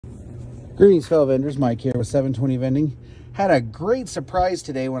Greetings, fellow vendors. Mike here with 720 Vending. Had a great surprise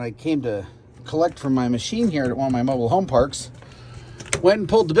today when I came to collect from my machine here at one of my mobile home parks. Went and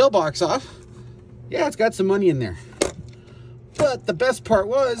pulled the bill box off. Yeah, it's got some money in there. But the best part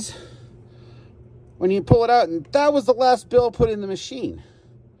was when you pull it out, and that was the last bill put in the machine.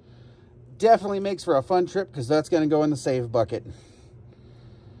 Definitely makes for a fun trip because that's going to go in the save bucket.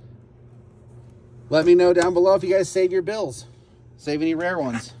 Let me know down below if you guys save your bills. Save any rare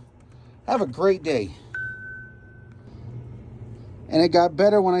ones. Have a great day. And it got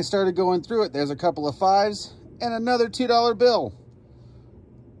better when I started going through it. There's a couple of fives and another $2 bill.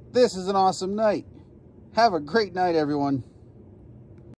 This is an awesome night. Have a great night, everyone.